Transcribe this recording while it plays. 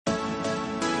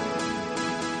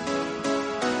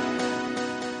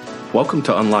Welcome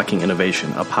to Unlocking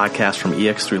Innovation, a podcast from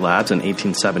EX3 Labs in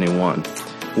 1871.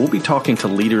 We'll be talking to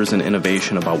leaders in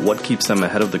innovation about what keeps them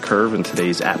ahead of the curve in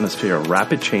today's atmosphere of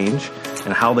rapid change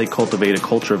and how they cultivate a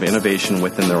culture of innovation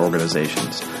within their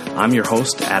organizations. I'm your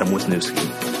host, Adam Wisniewski.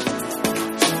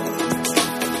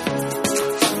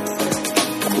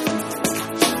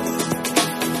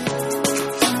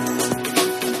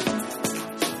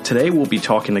 Today we'll be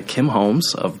talking to Kim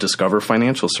Holmes of Discover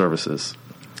Financial Services.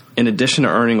 In addition to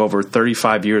earning over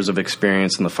 35 years of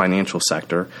experience in the financial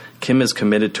sector, Kim is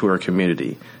committed to her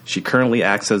community. She currently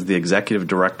acts as the executive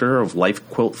director of Life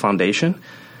Quilt Foundation,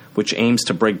 which aims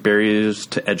to break barriers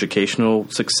to educational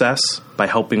success by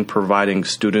helping providing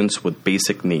students with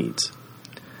basic needs.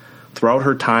 Throughout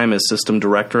her time as system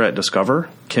director at Discover,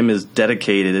 Kim is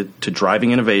dedicated to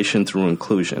driving innovation through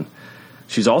inclusion.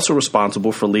 She's also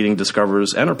responsible for leading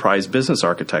Discover's enterprise business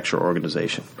architecture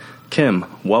organization. Kim,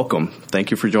 welcome.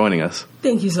 Thank you for joining us.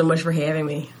 Thank you so much for having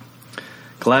me.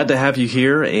 Glad to have you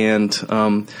here, and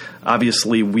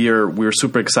obviously we're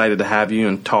super excited to have you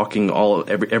and talking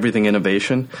everything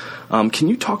innovation. Can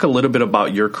you talk a little bit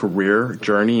about your career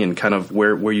journey and kind of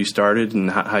where you started and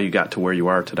how you got to where you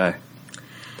are today?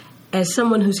 As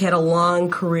someone who's had a long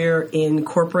career in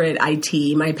corporate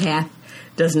IT, my path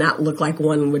does not look like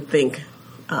one would think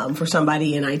for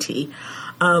somebody in IT.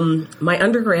 My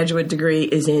undergraduate degree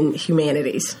is in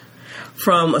humanities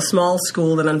from a small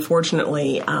school that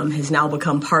unfortunately has now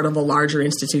become part of a larger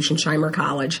institution, Shimer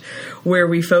College, where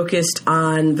we focused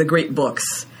on the great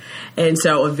books. And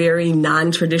so a very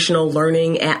non-traditional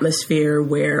learning atmosphere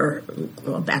where,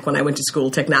 back when I went to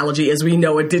school, technology as we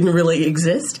know it didn't really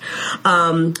exist.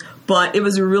 But it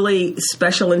was a really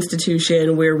special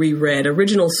institution where we read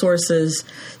original sources,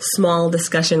 small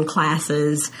discussion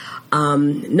classes,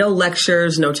 no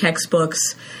lectures, no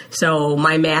textbooks. So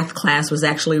my math class was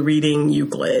actually reading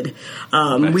Euclid.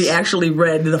 Nice. We actually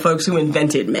read the folks who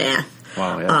invented math.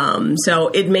 Wow, yeah. So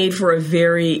it made for a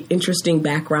very interesting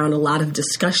background, a lot of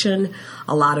discussion,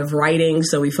 a lot of writing.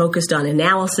 So we focused on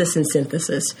analysis and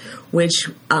synthesis, which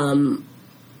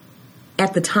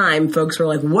at the time, folks were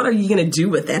like, what are you going to do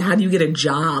with that? How do you get a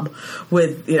job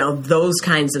with, those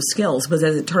kinds of skills? But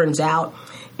as it turns out,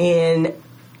 in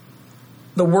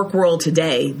the work world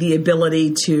today, the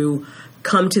ability to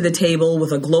come to the table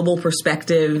with a global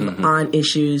perspective on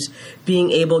issues, being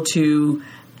able to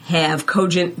have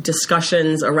cogent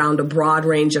discussions around a broad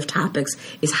range of topics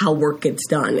is how work gets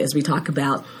done as we talk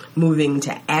about moving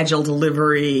to agile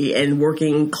delivery and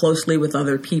working closely with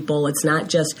other people. It's not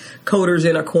just coders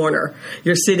in a corner.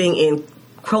 You're sitting in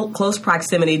close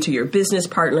proximity to your business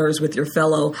partners with your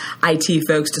fellow IT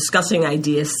folks, discussing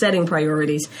ideas, setting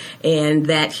priorities, and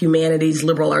that humanities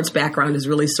liberal arts background has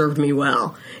really served me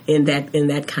well in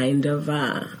that kind of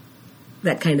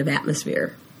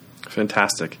atmosphere.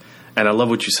 Fantastic. And I love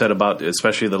what you said about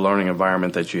especially the learning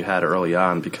environment that you had early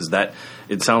on, because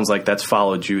it sounds like that's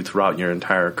followed you throughout your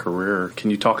entire career. Can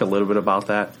you talk a little bit about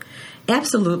that?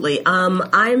 Absolutely.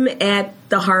 I'm at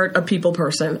the heart a people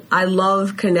person. I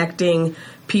love connecting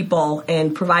people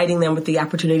and providing them with the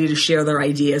opportunity to share their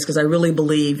ideas, because I really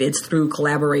believe it's through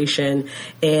collaboration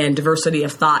and diversity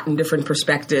of thought and different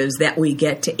perspectives that we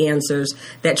get to answers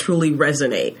that truly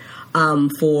resonate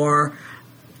for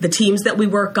the teams that we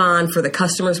work on, for the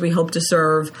customers we hope to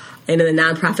serve, and in the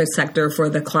nonprofit sector for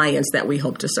the clients that we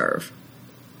hope to serve.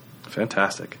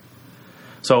 Fantastic.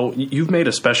 So you've made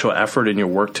a special effort in your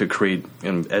work to create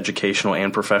educational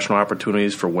and professional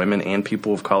opportunities for women and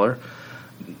people of color.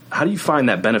 How do you find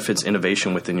that benefits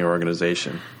innovation within your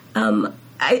organization?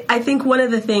 I think one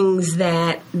of the things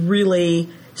that really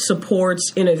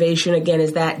supports innovation, again,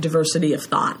 is that diversity of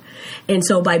thought. And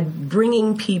so by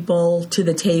bringing people to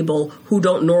the table who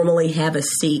don't normally have a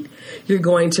seat, you're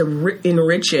going to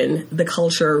enrich the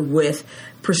culture with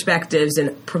perspectives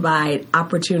and provide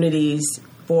opportunities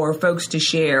for folks to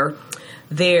share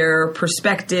their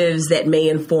perspectives that may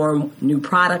inform new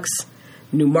products,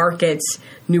 new markets,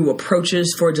 new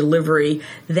approaches for delivery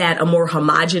that a more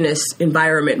homogeneous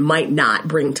environment might not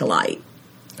bring to light.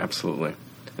 Absolutely.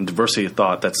 And diversity of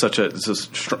thought, that's such a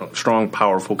strong,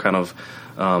 powerful kind of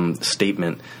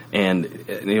statement. And,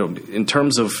 in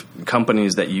terms of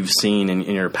companies that you've seen in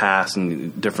your past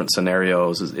and different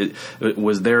scenarios,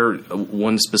 was there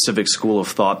one specific school of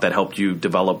thought that helped you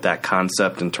develop that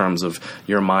concept in terms of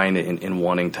your mind in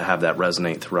wanting to have that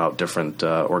resonate throughout different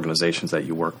organizations that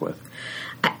you work with?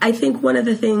 I think one of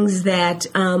the things that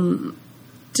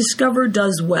Discover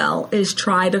does well is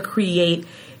try to create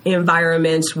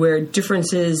environments where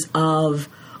differences of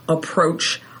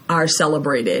approach are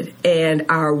celebrated and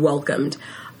are welcomed.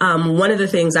 One of the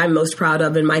things I'm most proud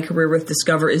of in my career with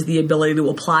Discover is the ability to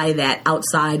apply that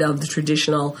outside of the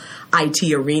traditional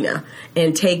IT arena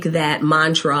and take that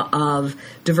mantra of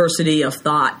diversity of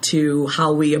thought to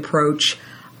how we approach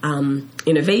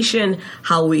innovation,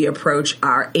 how we approach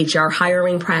our HR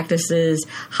hiring practices,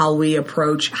 how we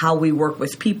work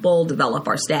with people, develop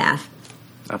our staff.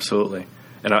 Absolutely.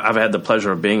 And I've had the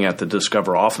pleasure of being at the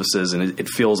Discover offices, and it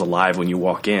feels alive when you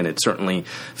walk in. It certainly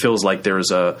feels like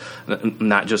there's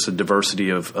not just a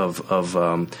diversity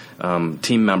of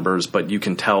team members, but you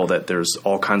can tell that there's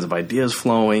all kinds of ideas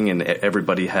flowing, and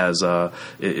everybody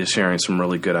is sharing some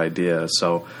really good ideas.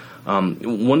 So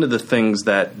one of the things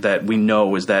that we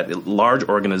know is that large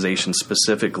organizations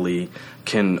specifically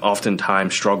can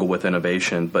oftentimes struggle with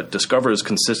innovation, but Discover has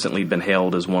consistently been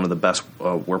hailed as one of the best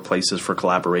workplaces for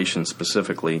collaboration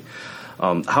specifically.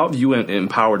 How have you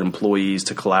empowered employees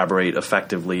to collaborate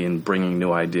effectively in bringing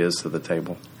new ideas to the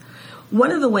table?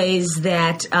 One of the ways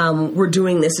that we're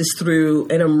doing this is through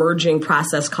an emerging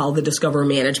process called the Discover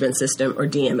Management System, or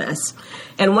DMS.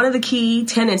 And one of the key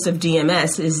tenets of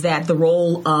DMS is that the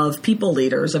role of people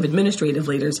leaders, of administrative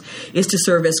leaders, is to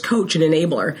serve as coach and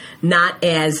enabler, not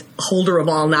as holder of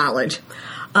all knowledge.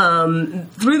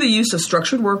 Through the use of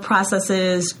structured work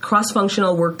processes,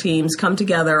 cross-functional work teams come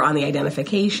together on the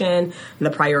identification, the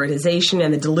prioritization,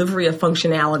 and the delivery of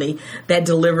functionality that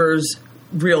delivers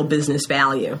real business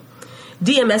value.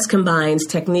 DMS combines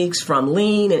techniques from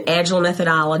lean and agile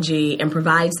methodology and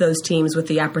provides those teams with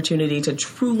the opportunity to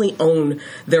truly own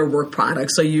their work product.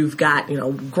 So you've got,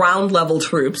 ground level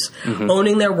troops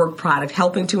owning their work product,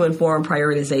 helping to inform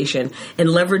prioritization, and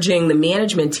leveraging the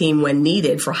management team when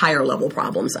needed for higher level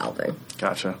problem solving.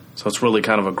 Gotcha. So it's really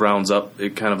kind of a grounds up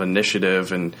kind of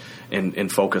initiative and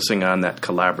focusing on that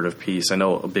collaborative piece. I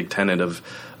know a big tenet of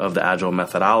the agile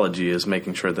methodology is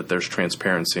making sure that there's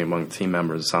transparency among team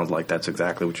members. It sounds like that's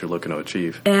exactly what you're looking to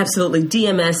achieve. Absolutely.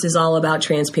 DMS is all about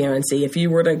transparency. If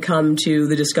you were to come to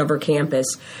the Discover campus,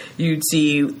 you'd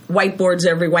see whiteboards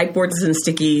and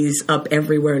stickies up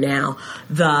everywhere now.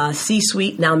 The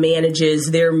C-suite now manages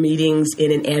their meetings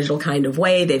in an agile kind of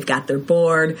way. They've got their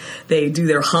board. They do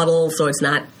their huddle, so it's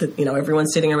not everyone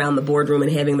sitting around the boardroom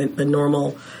and having the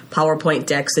normal PowerPoint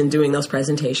decks and doing those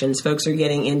presentations. Folks are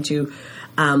getting into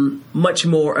much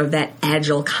more of that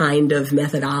agile kind of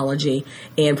methodology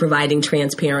and providing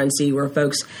transparency where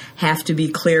folks have to be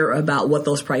clear about what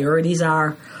those priorities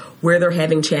are, where they're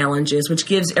having challenges, which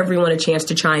gives everyone a chance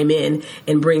to chime in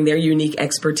and bring their unique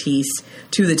expertise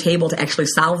to the table to actually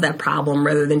solve that problem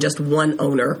rather than just one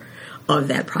owner of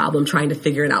that problem trying to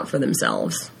figure it out for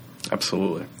themselves.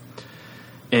 Absolutely.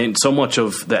 And so much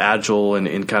of the agile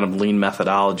and kind of lean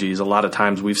methodologies, a lot of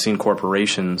times we've seen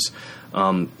corporations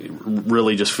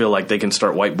really just feel like they can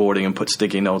start whiteboarding and put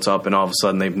sticky notes up, and all of a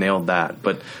sudden they've nailed that.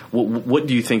 But what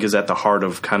do you think is at the heart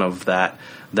of kind of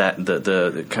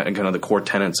the core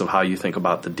tenets of how you think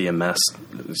about the DMS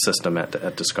system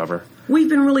at Discover? We've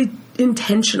been really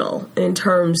intentional in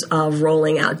terms of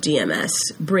rolling out DMS,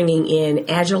 bringing in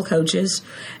agile coaches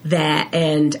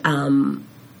and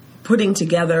putting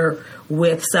together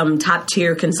with some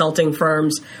top-tier consulting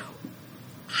firms,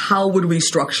 how would we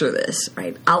structure this,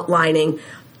 right? Outlining,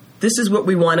 this is what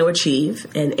we want to achieve,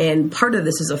 and part of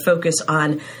this is a focus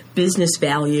on business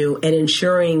value and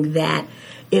ensuring that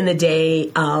in the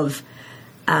day of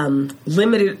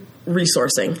limited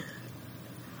resourcing,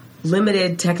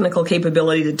 limited technical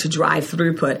capability to drive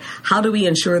throughput, how do we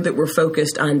ensure that we're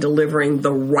focused on delivering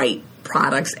the right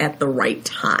products at the right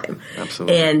time?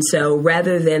 Absolutely. And so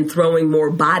rather than throwing more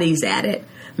bodies at it,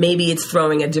 maybe it's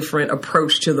throwing a different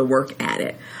approach to the work at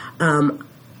it.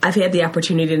 I've had the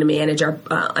opportunity to manage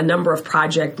a number of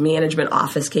project management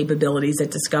office capabilities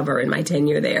at Discover in my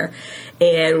tenure there.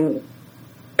 And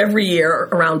every year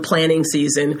around planning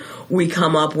season, we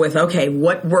come up with, okay,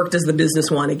 what work does the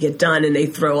business want to get done? And they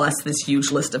throw us this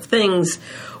huge list of things.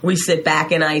 We sit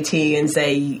back in IT and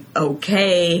say,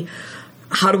 okay,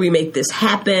 how do we make this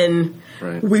happen?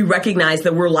 Right. We recognize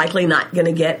that we're likely not going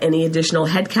to get any additional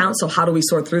headcount, so how do we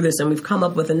sort through this? And we've come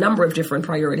up with a number of different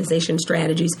prioritization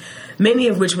strategies, many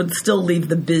of which would still leave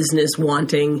the business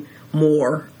wanting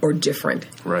more or different.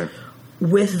 Right.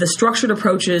 With the structured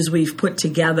approaches we've put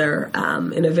together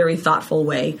in a very thoughtful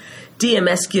way,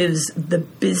 DMS gives the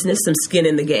business some skin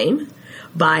in the game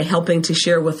by helping to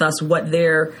share with us what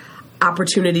their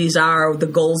opportunities are, the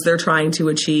goals they're trying to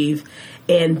achieve,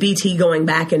 and BT going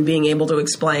back and being able to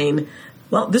explain,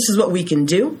 well, this is what we can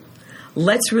do.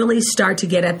 let's really start to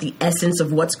get at the essence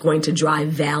of what's going to drive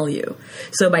value.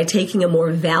 So by taking a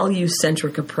more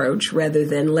value-centric approach rather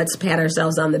than let's pat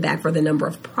ourselves on the back for the number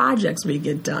of projects we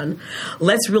get done,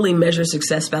 let's really measure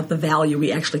success about the value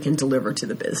we actually can deliver to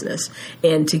the business.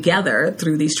 And together,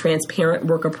 through these transparent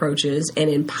work approaches and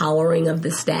empowering of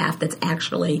the staff that's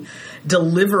actually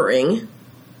delivering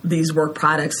these work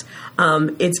products,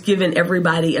 it's given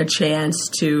everybody a chance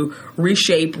to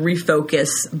reshape, refocus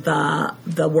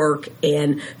the work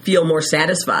and feel more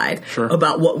satisfied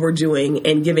about what we're doing,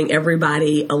 and giving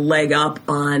everybody a leg up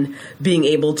on being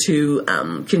able to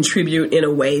contribute in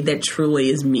a way that truly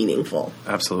is meaningful.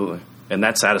 Absolutely. And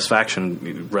that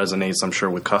satisfaction resonates, I'm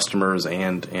sure, with customers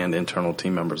and internal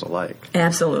team members alike.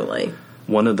 Absolutely.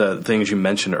 One of the things you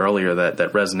mentioned earlier that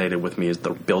resonated with me is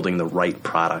building the right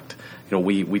product. You know,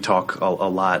 we talk a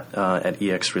lot at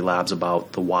EX3 Labs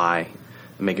about the why,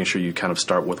 making sure you kind of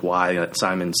start with why, that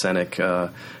Simon Sinek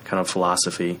kind of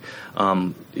philosophy.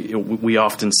 We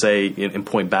often say and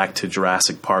point back to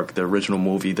Jurassic Park, the original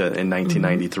movie in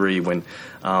 1993, when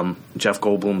Jeff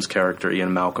Goldblum's character,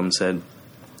 Ian Malcolm, said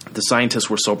the scientists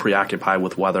were so preoccupied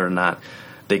with whether or not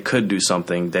they could do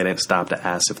something, they didn't stop to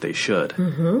ask if they should.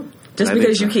 Mm-hmm. Just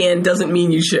because you can doesn't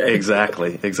mean you should.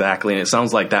 Exactly. And it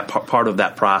sounds like that part of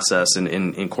that process in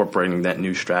incorporating that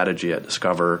new strategy at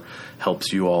Discover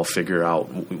helps you all figure out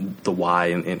the why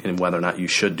and whether or not you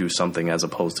should do something as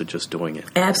opposed to just doing it.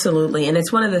 Absolutely. And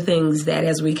it's one of the things that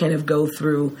as we kind of go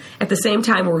through, at the same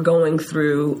time we're going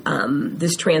through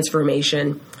this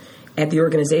transformation at the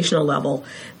organizational level,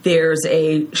 there's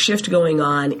a shift going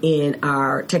on in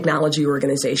our technology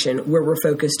organization where we're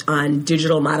focused on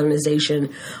digital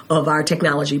modernization of our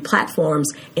technology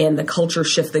platforms and the culture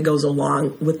shift that goes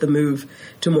along with the move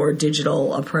to more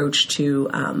digital approach to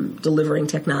delivering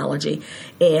technology.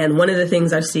 And one of the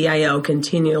things our CIO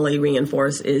continually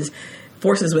reinforces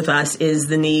with us is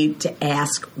the need to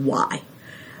ask why.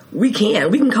 We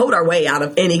can code our way out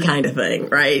of any kind of thing,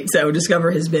 right? So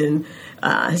Discover has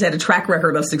had a track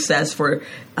record of success for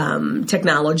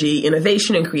technology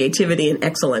innovation and creativity and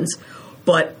excellence.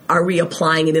 But are we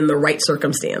applying it in the right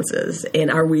circumstances?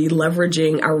 And are we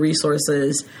leveraging our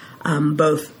resources,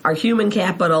 both our human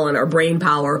capital and our brain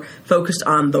power, focused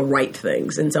on the right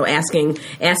things? And so asking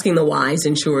the whys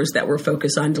ensures that we're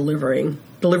focused on delivering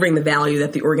the value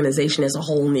that the organization as a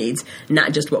whole needs,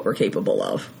 not just what we're capable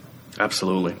of.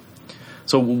 Absolutely.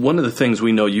 So one of the things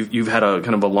we know, you've had a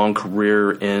kind of a long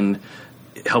career in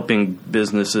helping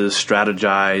businesses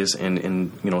strategize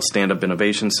and stand up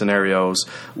innovation scenarios.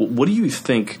 What do you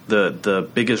think the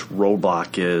biggest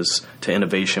roadblock is to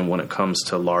innovation when it comes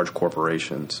to large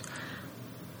corporations?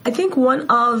 I think one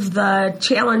of the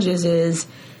challenges is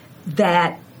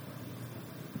that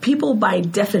people by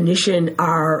definition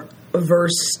are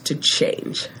averse to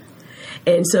change.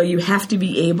 And so you have to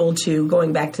be able to,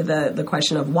 going back to the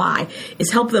question of why,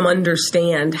 is help them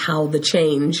understand how the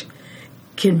change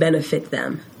can benefit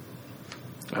them.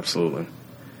 Absolutely.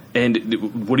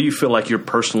 And what do you feel like you're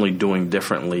personally doing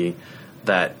differently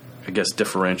that, I guess,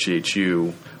 differentiates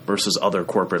you versus other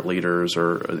corporate leaders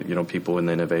or people in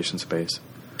the innovation space?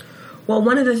 Well,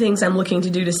 one of the things I'm looking to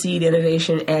do to seed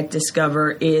innovation at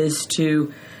Discover is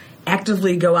to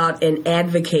actively go out and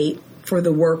advocate for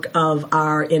the work of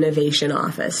our innovation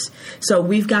office. So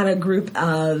we've got a group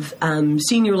of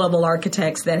senior level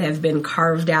architects that have been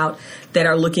carved out that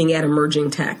are looking at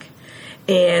emerging tech.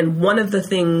 And one of the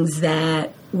things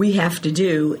that we have to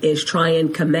do is try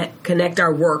and connect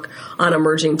our work on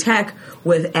emerging tech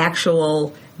with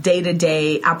actual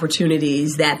day-to-day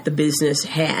opportunities that the business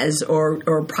has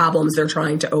or problems they're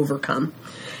trying to overcome.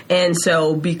 And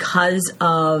so because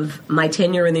of my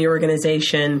tenure in the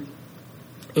organization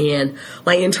and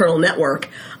my internal network,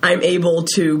 I'm able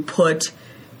to put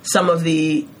some of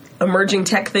the emerging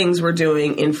tech things we're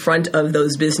doing in front of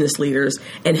those business leaders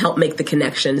and help make the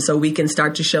connection so we can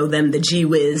start to show them the gee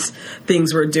whiz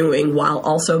things we're doing while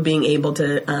also being able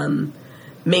to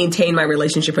maintain my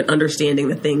relationship and understanding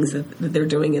the things that they're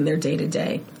doing in their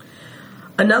day-to-day.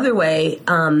 Another way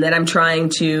that I'm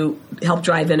trying to help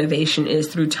drive innovation is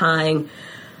through tying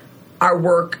our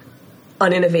work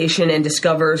on innovation and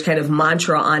Discover's kind of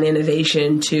mantra on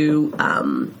innovation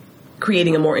to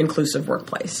creating a more inclusive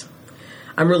workplace.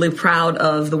 I'm really proud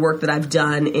of the work that I've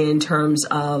done in terms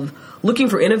of looking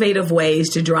for innovative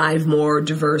ways to drive more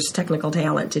diverse technical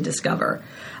talent to Discover.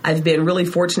 I've been really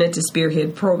fortunate to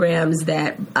spearhead programs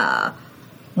that,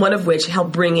 one of which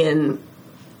helped bring in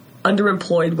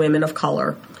underemployed women of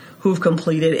color who've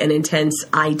completed an intense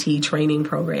IT training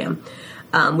program.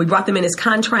 We brought them in as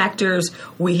contractors.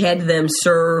 We had them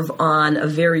serve on a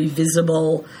very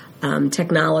visible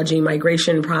technology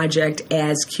migration project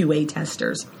as QA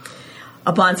testers.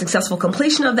 Upon successful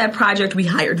completion of that project, we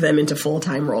hired them into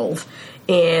full-time roles.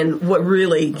 And what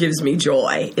really gives me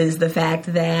joy is the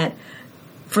fact that,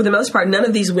 for the most part, none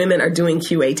of these women are doing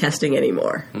QA testing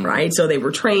anymore, right? So they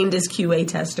were trained as QA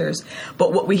testers,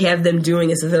 but what we have them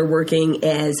doing is that they're working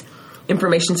as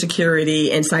information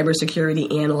security and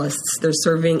cybersecurity analysts. They're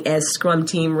serving as Scrum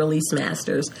Team release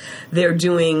masters. They're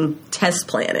doing test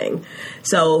planning.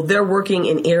 So they're working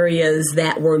in areas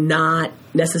that were not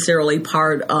necessarily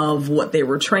part of what they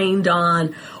were trained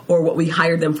on or what we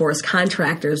hired them for as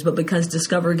contractors, but because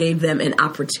Discover gave them an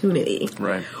opportunity.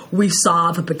 Right. We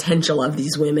saw the potential of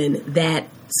these women that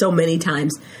so many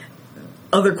times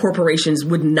other corporations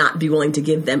would not be willing to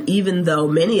give them, even though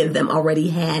many of them already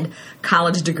had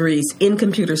college degrees in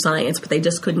computer science, but they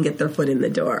just couldn't get their foot in the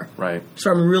door. Right. So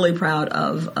I'm really proud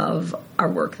of our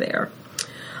work there.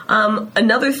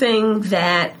 Another thing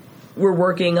that we're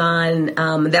working on,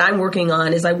 that I'm working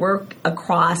on, is I work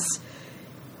across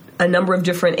a number of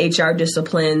different HR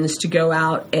disciplines to go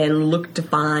out and look to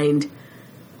find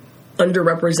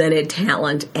underrepresented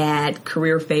talent at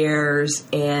career fairs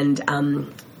and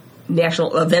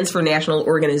national events for national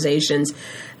organizations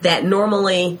that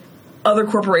normally other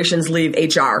corporations leave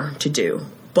HR to do.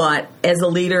 But as a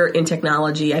leader in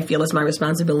technology, I feel it's my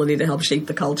responsibility to help shape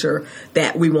the culture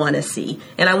that we want to see.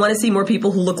 And I want to see more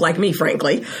people who look like me,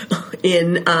 frankly,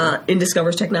 in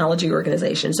Discover's technology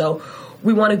organization. So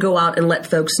we want to go out and let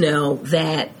folks know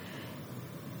that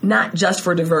not just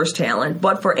for diverse talent,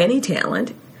 but for any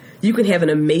talent, you can have an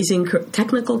amazing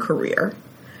technical career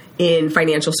in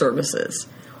financial services.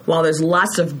 While there's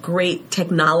lots of great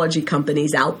technology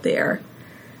companies out there,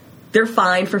 they're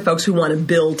fine for folks who want to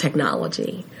build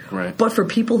technology. Right. But for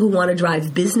people who want to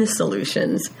drive business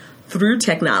solutions through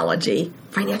technology,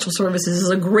 financial services is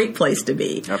a great place to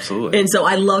be. Absolutely. And so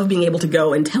I love being able to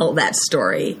go and tell that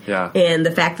story. Yeah. And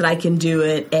the fact that I can do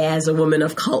it as a woman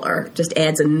of color just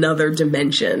adds another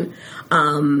dimension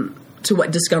to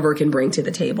what Discover can bring to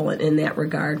the table in that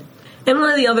regard. And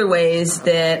one of the other ways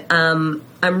that I'm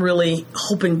really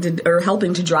helping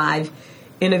to drive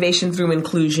innovation through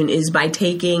inclusion is by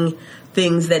taking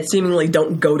things that seemingly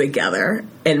don't go together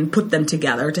and put them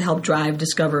together to help drive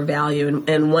Discover value.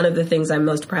 And one of the things I'm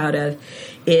most proud of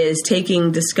is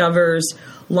taking Discover's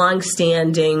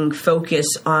longstanding focus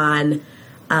on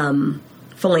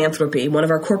philanthropy. One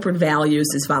of our corporate values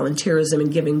is volunteerism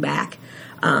and giving back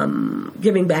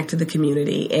to the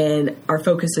community, and our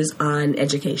focus is on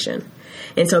education.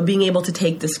 And so being able to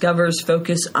take Discover's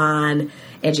focus on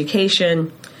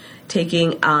education,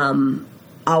 taking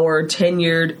our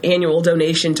tenured annual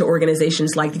donation to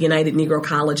organizations like the United Negro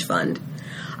College Fund,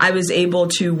 I was able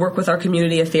to work with our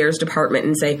community affairs department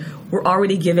and say, we're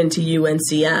already given to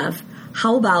UNCF.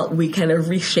 How about we kind of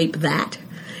reshape that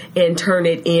and turn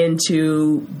it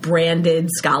into branded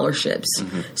scholarships?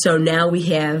 Mm-hmm. So now we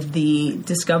have the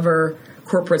Discover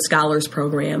Corporate Scholars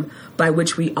Program, by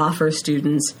which we offer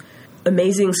students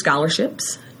amazing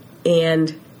scholarships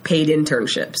and paid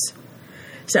internships.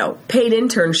 So paid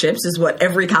internships is what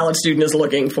every college student is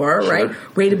looking for, sure.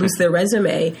 right? Way to boost their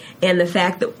resume. And the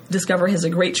fact that Discover has a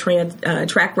great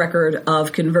track record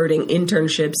of converting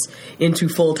internships into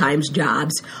full-time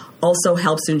jobs also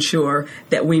helps ensure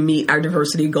that we meet our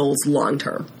diversity goals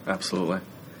long-term. Absolutely.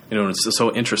 You know, it's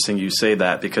so interesting you say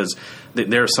that, because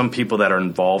there are some people that are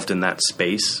involved in that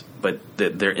space, but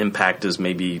their impact is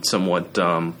maybe somewhat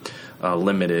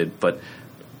limited. But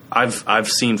I've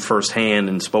seen firsthand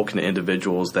and spoken to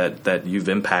individuals that you've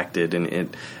impacted,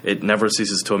 and it never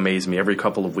ceases to amaze me. Every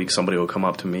couple of weeks, somebody will come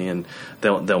up to me and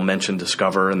they'll mention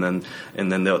Discover, and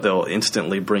then they'll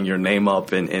instantly bring your name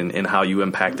up and how you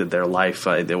impacted their life.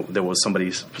 There was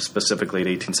somebody specifically at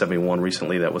 1871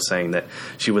 recently that was saying that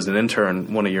she was an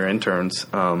intern, one of your interns,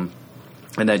 and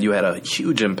that you had a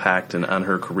huge impact on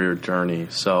her career journey.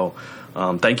 So.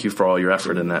 Thank you for all your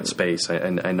effort in that space.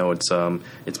 I know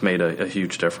it's made a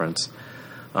huge difference.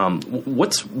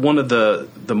 What's one of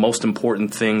the most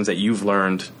important things that you've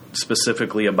learned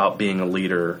specifically about being a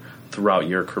leader throughout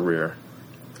your career?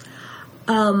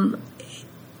 One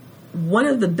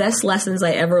of the best lessons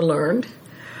I ever learned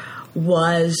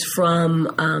was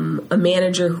from a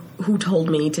manager who told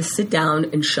me to sit down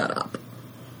and shut up.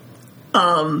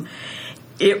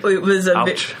 It was a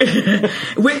Ouch.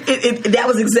 that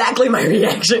was exactly my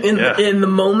reaction in the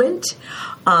moment.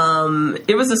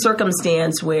 It was a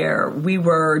circumstance where we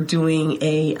were doing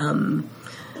a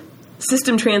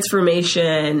system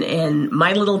transformation, and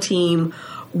my little team,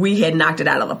 we had knocked it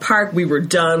out of the park. We were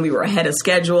done. We were ahead of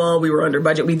schedule. We were under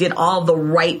budget. We did all the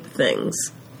right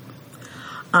things.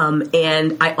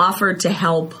 And I offered to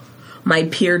help my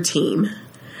peer team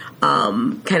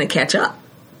kind of catch up.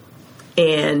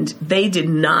 And they did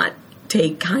not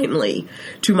take kindly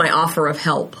to my offer of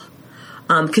help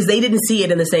because they didn't see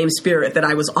it in the same spirit that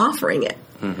I was offering it.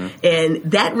 Mm-hmm.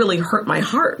 And that really hurt my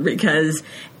heart because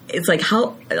it's like,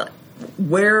 how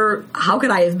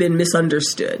could I have been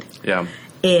misunderstood? Yeah.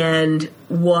 And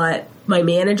what my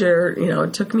manager,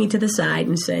 took me to the side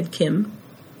and said, Kim,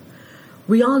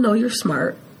 we all know you're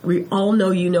smart. We all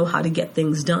know you know how to get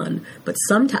things done. But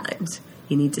sometimes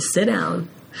you need to sit down,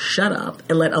 shut up,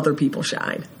 and let other people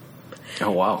shine.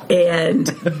 Oh, wow. And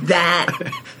that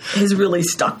has really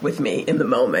stuck with me in the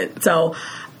moment. So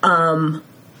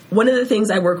one of the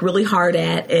things I work really hard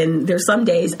at, and there's some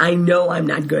days I know I'm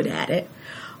not good at it,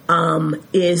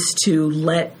 is to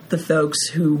let the folks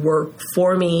who work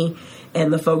for me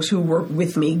and the folks who work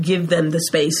with me, give them the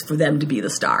space for them to be the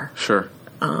star. Sure.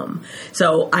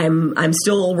 So I'm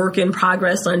still a work in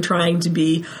progress on trying to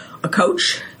be a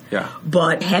coach. Yeah.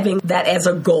 But having that as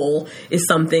a goal is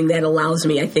something that allows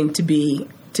me, I think, to be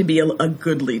a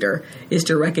good leader, is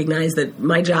to recognize that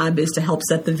my job is to help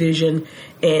set the vision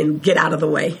and get out of the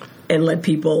way and let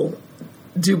people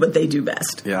do what they do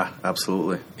best. Yeah,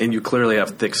 absolutely. And you clearly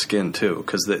have thick skin, too,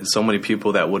 because so many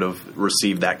people that would have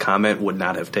received that comment would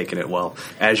not have taken it well.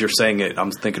 As you're saying it,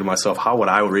 I'm thinking to myself, how would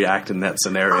I react in that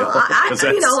scenario?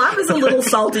 I was a little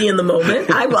salty in the moment.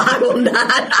 I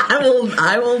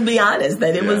will be honest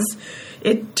that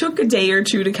it took a day or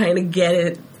two to kind of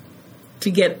get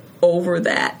over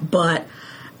that, but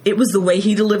it was the way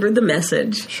he delivered the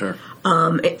message. Sure.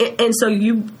 And so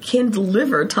you can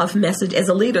deliver tough message as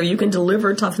a leader. You can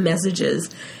deliver tough messages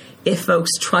if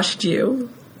folks trust you,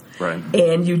 right?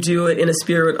 And you do it in a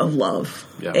spirit of love.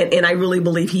 Yeah. And I really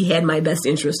believe he had my best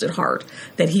interest at heart.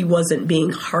 That he wasn't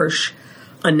being harsh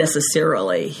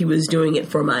unnecessarily. He was doing it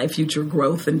for my future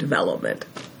growth and development.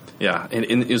 Yeah, and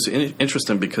it's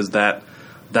interesting because that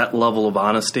level of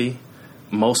honesty,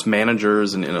 most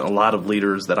managers and a lot of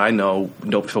leaders that I know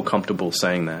don't feel comfortable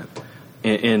saying that.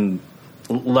 And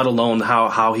let alone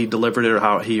how he delivered it or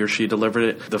how he or she delivered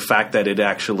it. The fact that it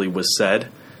actually was said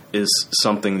is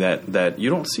something that you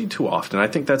don't see too often. I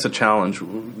think that's a challenge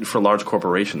for large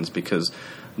corporations because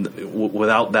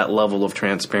without that level of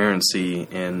transparency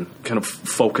and kind of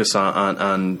focus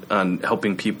on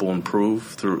helping people improve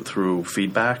through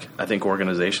feedback, I think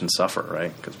organizations suffer,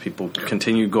 right? Because people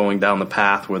continue going down the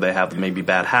path where they have maybe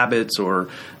bad habits or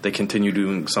they continue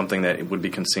doing something that would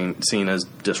be seen as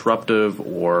disruptive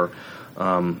or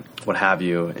what have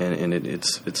you, and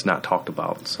it's not talked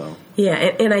about. So yeah,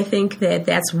 and I think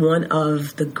that's one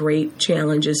of the great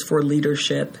challenges for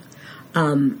leadership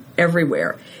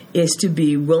everywhere is to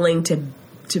be willing to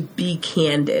be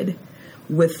candid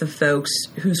with the folks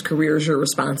whose careers you're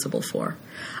responsible for.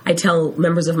 I tell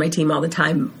members of my team all the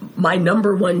time, my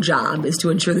number one job is to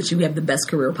ensure that you have the best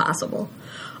career possible,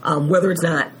 whether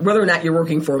or not you're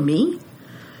working for me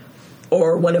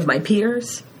or one of my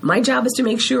peers. My job is to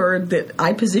make sure that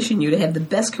I position you to have the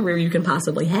best career you can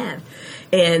possibly have.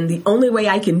 And the only way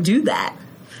I can do that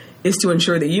is to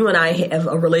ensure that you and I have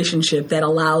a relationship that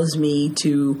allows me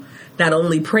to not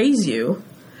only praise you,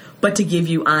 but to give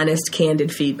you honest,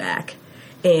 candid feedback.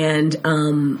 And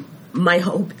my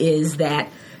hope is that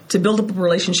to build up a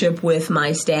relationship with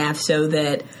my staff so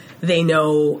that they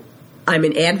know I'm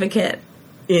an advocate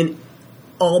in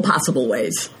all possible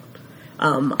ways.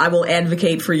 I will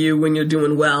advocate for you when you're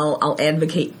doing well. I'll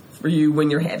advocate for you when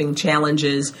you're having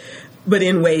challenges, but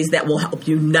in ways that will help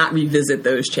you not revisit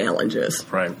those challenges.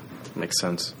 Right. Makes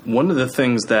sense. One of the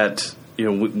things that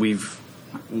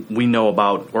we know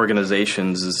about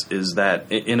organizations is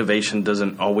that innovation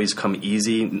doesn't always come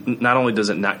easy. Not only does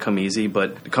it not come easy,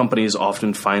 but companies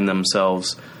often find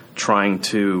themselves trying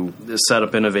to set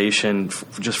up innovation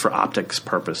just for optics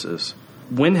purposes.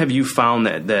 When have you found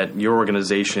that your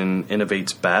organization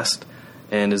innovates best,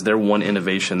 and is there one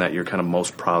innovation that you're kind of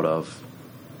most proud of?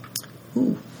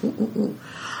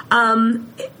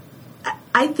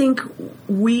 I think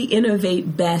we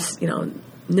innovate best.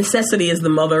 Necessity is the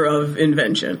mother of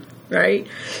invention, right?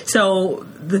 So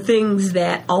the things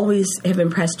that always have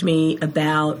impressed me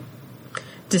about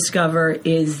Discover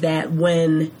is that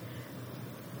when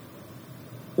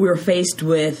we're faced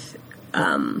with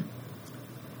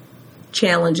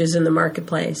challenges in the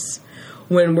marketplace,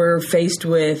 when we're faced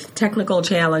with technical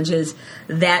challenges,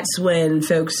 that's when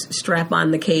folks strap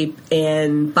on the cape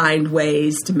and find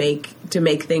ways to make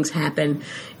things happen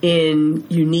in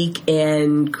unique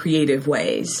and creative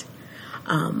ways.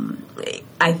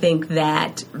 I think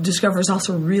that Discover is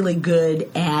also really good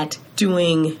at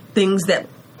doing things that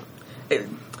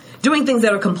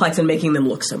are complex and making them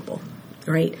look simple.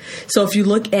 right? So if you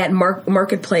look at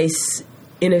marketplace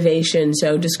innovation,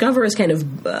 so Discover is kind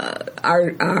of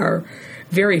our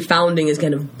very founding is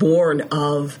kind of born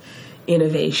of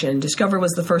innovation. Discover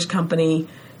was the first company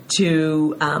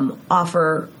to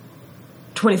offer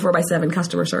 24/7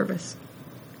 customer service,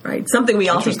 right? Something we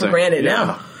all take for granted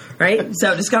now, right?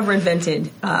 So Discover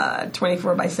invented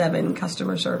 24/7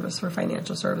 customer service for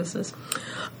financial services.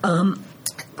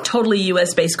 Totally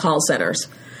U.S.-based call centers,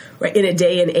 right? In a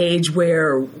day and age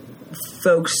where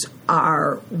folks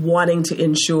are wanting to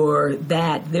ensure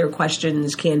that their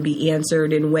questions can be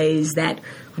answered in ways that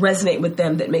resonate with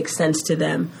them, that make sense to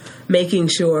them, making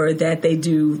sure that they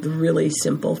do the really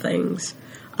simple things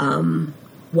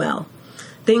well.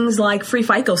 Things like free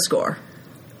FICO score,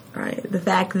 right? The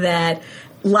fact that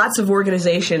lots of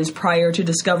organizations prior to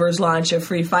Discover's launch of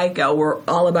free FICO were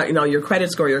all about, your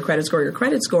credit score, your credit score, your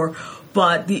credit score,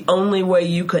 but the only way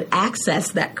you could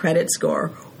access that credit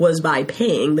score was by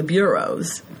paying the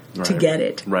bureaus to get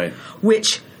it, right?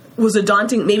 Which was a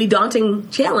daunting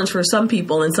challenge for some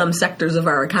people in some sectors of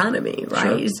our economy,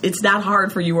 right? Sure. It's not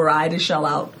hard for you or I to shell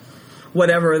out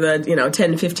whatever the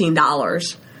 $10,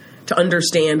 $15 to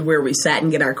understand where we sat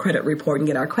and get our credit report and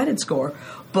get our credit score.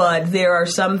 But there are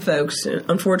some folks,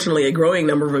 unfortunately a growing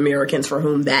number of Americans, for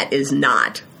whom that is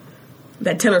not,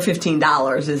 that $10 or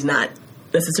 $15 is not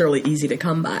necessarily easy to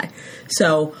come by.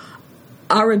 So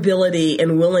our ability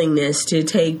and willingness to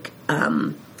take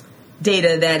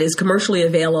data that is commercially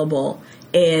available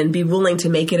and be willing to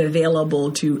make it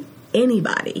available to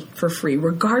anybody for free,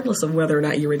 regardless of whether or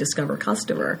not you're a Discover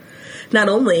customer, not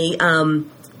only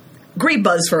great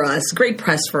buzz for us, great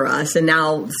press for us, and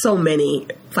now so many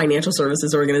financial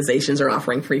services organizations are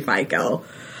offering free FICO,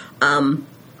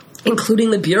 including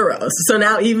the bureaus. So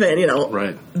now even,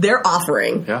 they're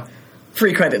offering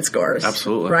free credit scores.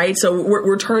 Absolutely. Right? So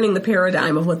we're turning the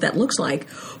paradigm of what that looks like.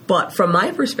 But from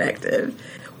my perspective,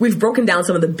 we've broken down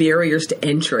some of the barriers to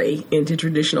entry into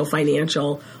traditional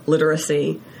financial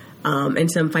literacy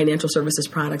and some financial services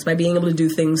products by being able to do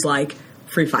things like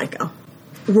free FICO.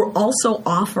 We're also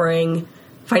offering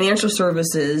financial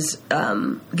services,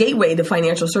 gateway to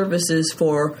financial services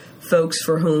for folks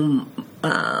for whom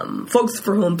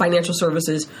financial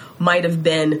services might have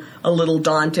been a little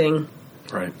daunting.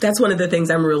 Right. That's one of the things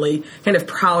I'm really kind of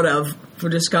proud of for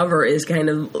Discover is kind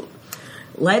of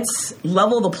let's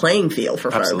level the playing field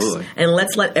for folks. And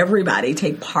let's let everybody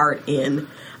take part in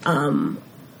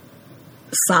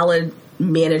solid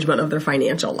management of their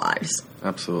financial lives.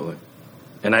 Absolutely.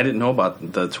 And I didn't know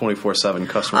about the 24/7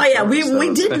 customer. Oh yeah, service.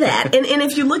 we did that. and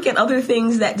if you look at other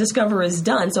things that Discover has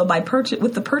done, so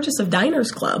with the purchase of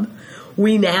Diners Club,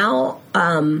 we now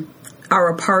are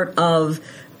a part of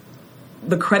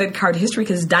the credit card history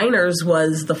because Diners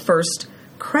was the first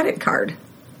credit card.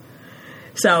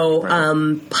 So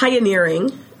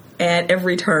pioneering at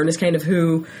every turn is kind of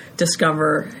who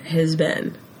Discover has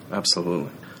been. Absolutely.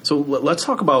 So let's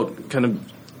talk about kind of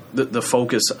the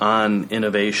focus on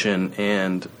innovation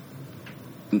and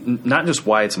not just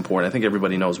why it's important. I think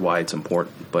everybody knows why it's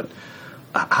important, but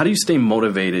how do you stay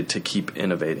motivated to keep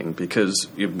innovating? Because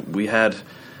we had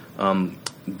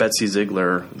Betsy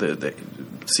Ziegler, the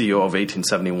CEO of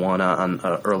 1871, on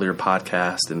an earlier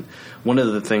podcast, and one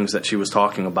of the things that she was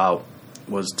talking about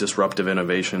was disruptive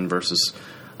innovation versus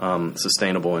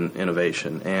sustainable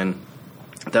innovation, and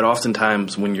that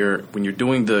oftentimes when you're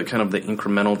doing the kind of the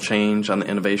incremental change on the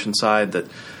innovation side, that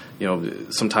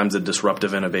sometimes the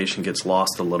disruptive innovation gets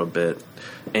lost a little bit,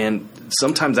 and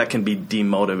sometimes that can be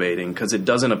demotivating because it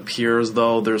doesn't appear as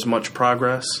though there's much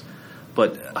progress.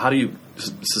 But how do you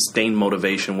sustain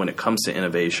motivation when it comes to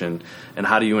innovation, and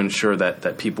how do you ensure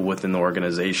that people within the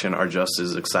organization are just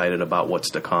as excited about what's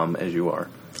to come as you are?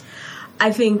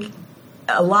 I think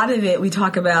a lot of it, we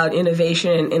talk about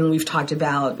innovation, and we've talked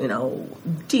about,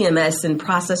 DMS and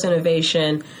process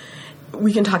innovation.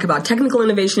 We can talk about technical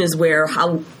innovation is where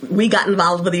how we got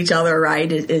involved with each other, right,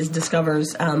 is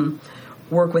Discover's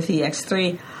work with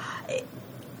EX3.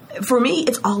 For me,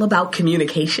 it's all about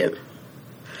communication.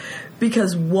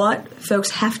 Because what folks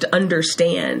have to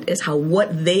understand is how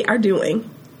what they are doing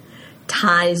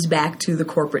ties back to the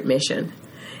corporate mission.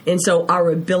 And so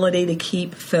our ability to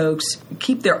keep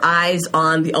their eyes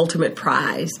on the ultimate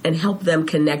prize and help them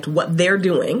connect what they're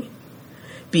doing,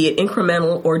 be it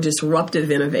incremental or disruptive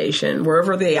innovation,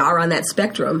 wherever they are on that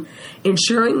spectrum,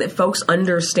 ensuring that folks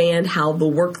understand how the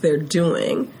work they're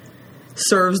doing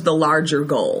serves the larger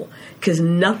goal. Because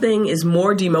nothing is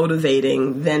more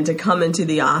demotivating than to come into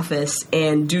the office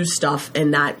and do stuff and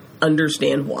not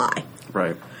understand why.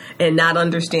 Right. And not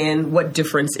understand what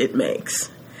difference it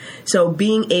makes. So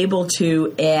being able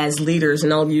to, as leaders,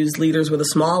 and I'll use leaders with a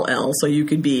small L, so you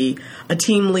could be a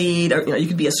team lead, or you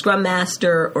could be a scrum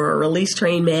master or a release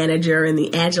train manager in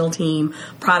the Agile team,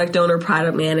 product owner,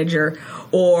 product manager,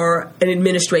 or an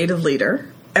administrative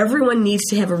leader. Everyone needs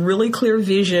to have a really clear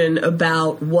vision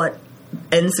about what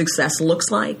end success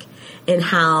looks like and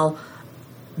how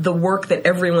the work that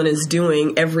everyone is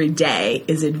doing every day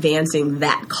is advancing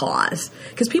that cause.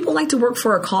 Because people like to work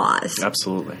for a cause.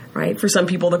 Absolutely. Right? For some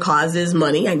people, the cause is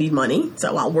money. I need money,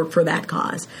 so I'll work for that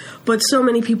cause. But so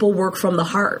many people work from the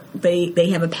heart. They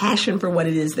have a passion for what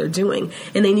it is they're doing,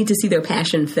 and they need to see their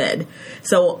passion fed.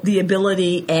 So the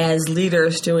ability as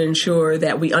leaders to ensure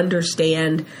that we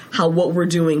understand how what we're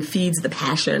doing feeds the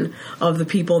passion of the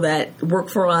people that work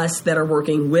for us, that are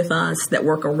working with us, that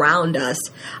work around us,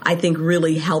 I think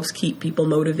really helps keep people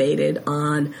motivated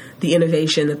on the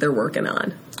innovation that they're working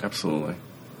on. Absolutely.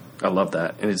 I love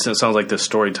that. And it sounds like the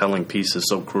storytelling piece is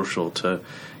so crucial to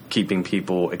keeping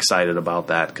people excited about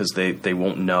that, because they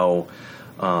won't know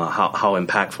how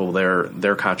impactful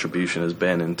their contribution has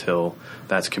been until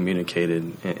that's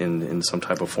communicated in some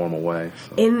type of formal way.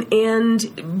 So.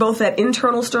 And both that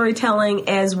internal storytelling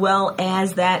as well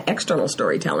as that external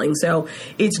storytelling. So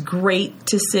it's great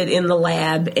to sit in the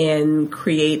lab and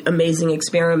create amazing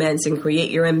experiments and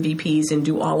create your MVPs and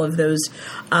do all of those,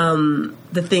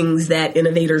 the things that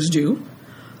innovators do.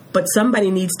 But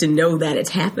somebody needs to know that it's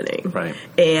happening, right?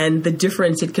 And the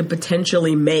difference it could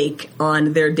potentially make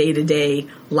on their day-to-day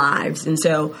lives. And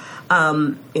so,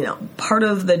 part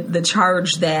of the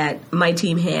charge that my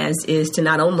team has is to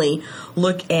not only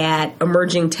look at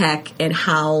emerging tech and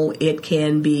how it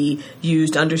can be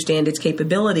used, understand its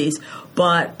capabilities,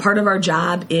 but part of our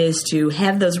job is to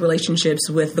have those relationships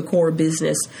with the core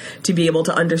business to be able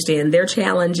to understand their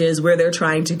challenges, where they're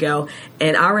trying to go,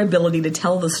 and our ability to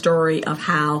tell the story of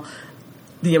how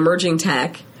the emerging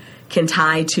tech can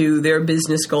tie to their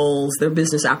business goals, their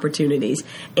business opportunities.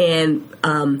 And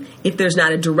if there's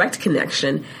not a direct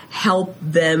connection, help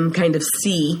them kind of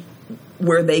see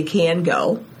where they can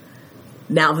go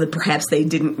now that perhaps they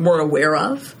weren't aware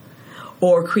of,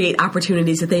 or create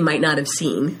opportunities that they might not have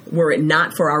seen were it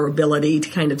not for our ability to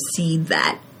kind of seed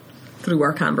that through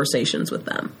our conversations with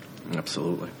them.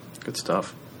 Absolutely. Good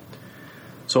stuff.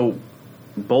 So,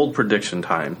 bold prediction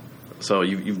time. So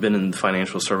you've been in the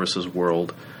financial services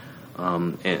world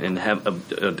and have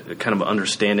a kind of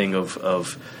understanding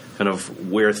of kind of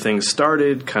where things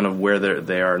started, kind of where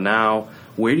they are now.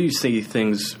 Where do you see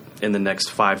things in the next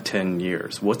 5-10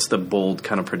 years? What's the bold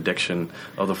kind of prediction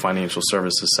of the financial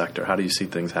services sector? How do you see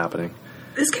things happening?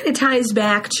 This kind of ties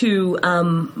back to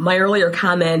my earlier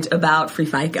comment about free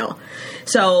FICO.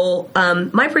 So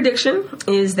my prediction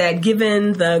is that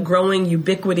given the growing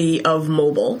ubiquity of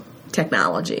mobile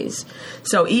technologies,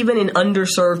 so even in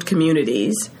underserved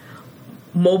communities,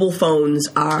 mobile phones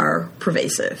are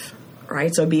pervasive,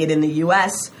 right? So be it in the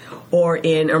U.S. or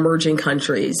in emerging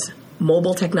countries,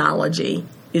 mobile technology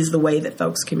is the way that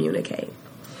folks communicate.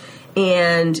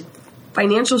 And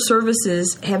financial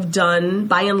services have done,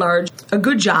 by and large, a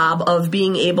good job of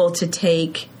being able to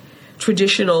take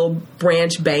traditional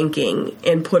branch banking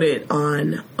and put it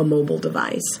on a mobile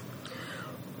device.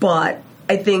 But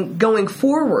I think going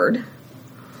forward,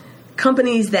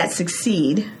 companies that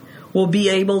succeed will be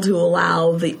able to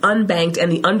allow the unbanked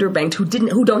and the underbanked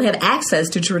who don't have access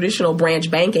to traditional branch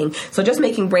banking. So just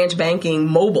making branch banking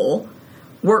mobile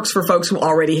works for folks who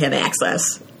already have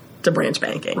access to branch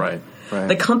banking. Right.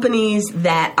 The companies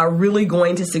that are really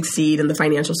going to succeed in the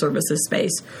financial services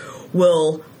space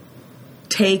will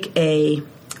take a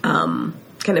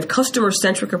kind of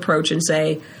customer-centric approach and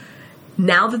say,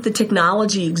 now that the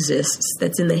technology exists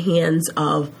that's in the hands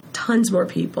of tons more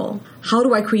people, how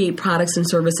do I create products and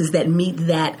services that meet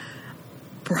that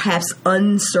perhaps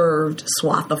unserved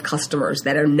swath of customers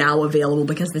that are now available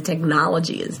because the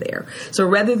technology is there? So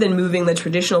rather than moving the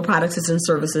traditional products and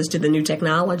services to the new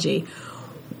technology,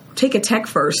 take a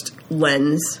tech-first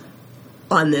lens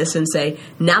on this and say,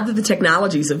 now that the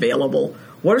technology is available,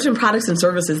 what are some products and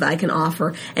services that I can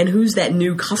offer, and who's that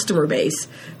new customer base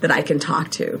that I can talk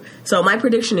to? So my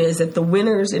prediction is that the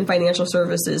winners in financial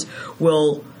services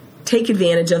will take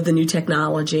advantage of the new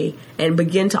technology and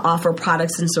begin to offer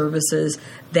products and services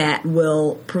that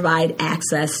will provide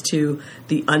access to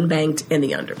the unbanked and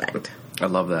the underbanked. I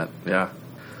love that. Yeah.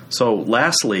 So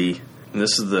lastly, and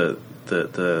this is the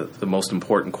most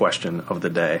important question of the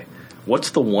day,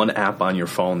 what's the one app on your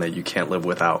phone that you can't live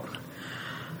without?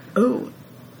 Ooh.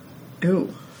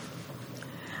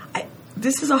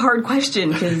 This is a hard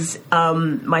question because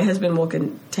my husband will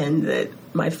contend that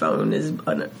my phone is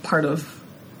a part of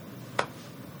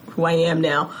who I am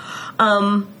now.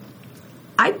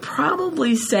 I'd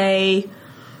probably say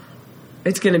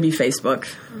it's going to be Facebook.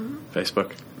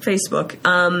 Facebook,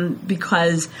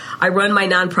 because I run my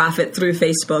nonprofit through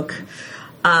Facebook.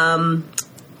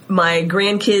 My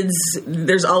grandkids,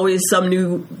 there's always some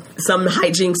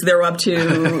hijinks they're up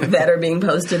to that are being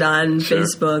posted on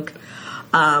Facebook.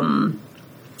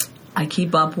 I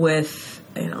keep up with,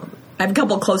 I have a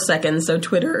couple of close seconds, so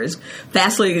Twitter is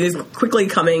quickly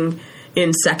coming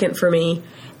in second for me.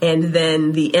 And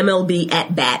then the MLB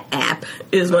At Bat app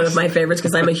is one of my favorites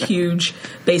because I'm a huge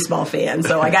baseball fan.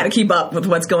 So I got to keep up with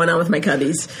what's going on with my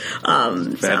Cubbies.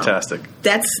 Fantastic.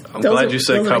 I'm glad you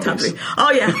said Cubbies. Oh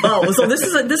yeah. So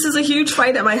this is a huge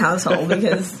fight at my household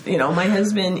because my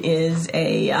husband is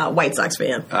a White Sox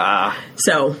fan.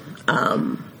 So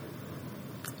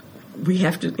we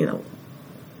have to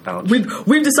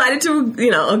we've decided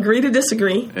to agree to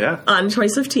disagree on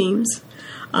choice of teams.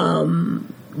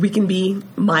 We can be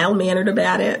mild-mannered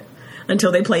about it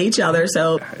until they play each other.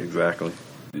 So exactly.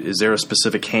 Is there a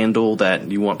specific handle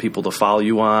that you want people to follow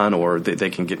you on, or they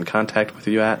can get in contact with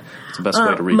you at? It's the best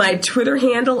way to reach my you. Twitter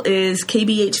handle is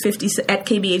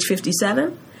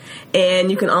KBH57, and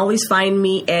you can always find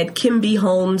me at Kim B.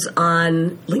 Holmes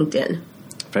on LinkedIn.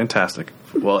 Fantastic.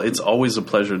 Well, it's always a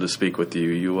pleasure to speak with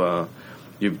you.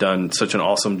 You've done such an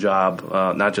awesome job,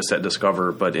 not just at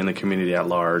Discover, but in the community at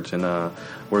large. And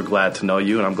we're glad to know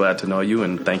you, and I'm glad to know you.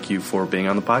 And thank you for being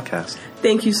on the podcast.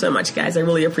 Thank you so much, guys. I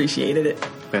really appreciated it.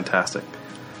 Fantastic.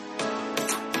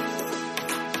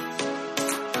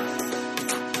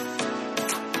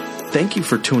 Thank you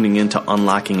for tuning in to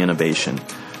Unlocking Innovation.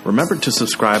 Remember to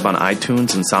subscribe on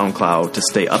iTunes and SoundCloud to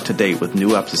stay up to date with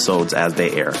new episodes as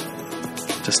they air.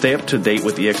 To stay up to date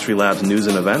with EX3 Labs news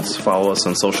and events, follow us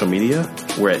on social media.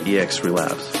 We're at EX3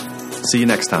 Labs. See you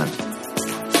next time.